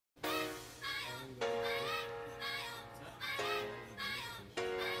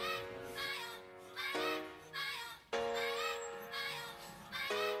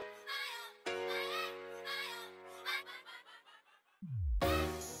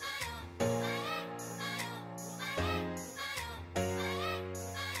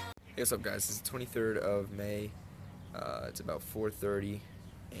Hey, what's up, guys? It's the 23rd of May. It's about 4:30,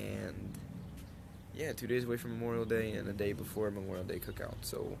 and yeah, 2 days away from Memorial Day and a day before Memorial Day cookout.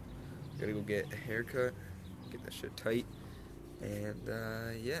 So, gotta go get a haircut, get that shit tight,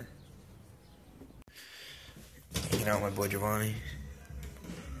 and yeah. Hanging out with my boy Giovanni.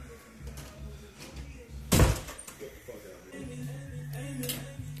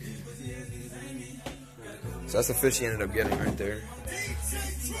 So that's the fish he ended up getting right there.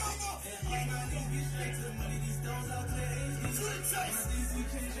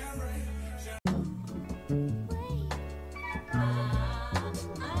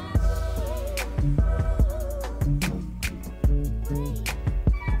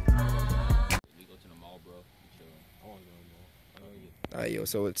 Yo,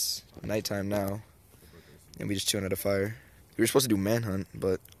 so it's nighttime now, and we just chilling at a fire. We were supposed to do manhunt,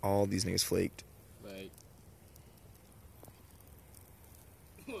 but all these niggas flaked. Like,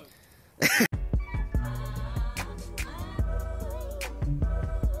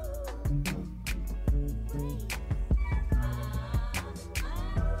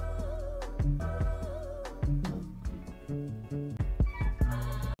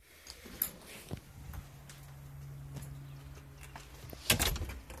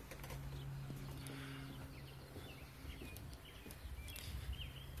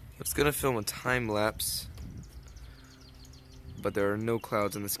 It's gonna film a time lapse, but there are no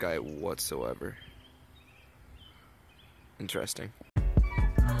clouds in the sky whatsoever. Interesting.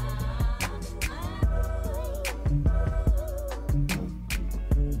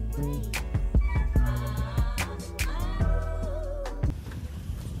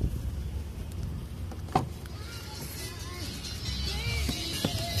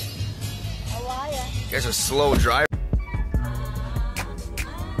 You guys are slow drivers.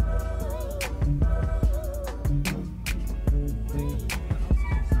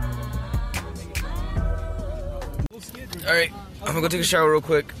 Alright, I'm gonna go take a shower real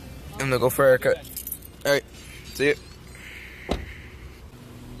quick. I'm gonna go for a haircut. Alright, see ya.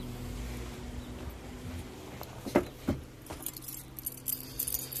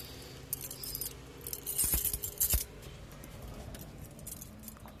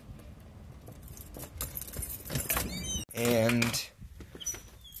 And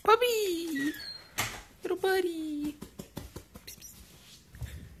puppy, little buddy.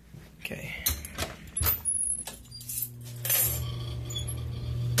 Okay.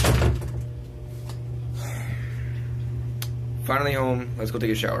 Finally home. Let's go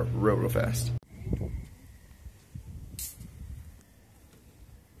take a shower real fast.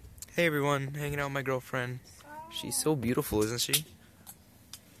 Hey everyone, hanging out with my girlfriend. She's so beautiful, isn't she?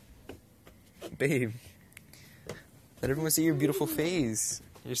 Babe, let everyone see your beautiful face.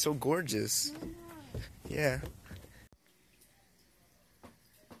 You're so gorgeous. Yeah.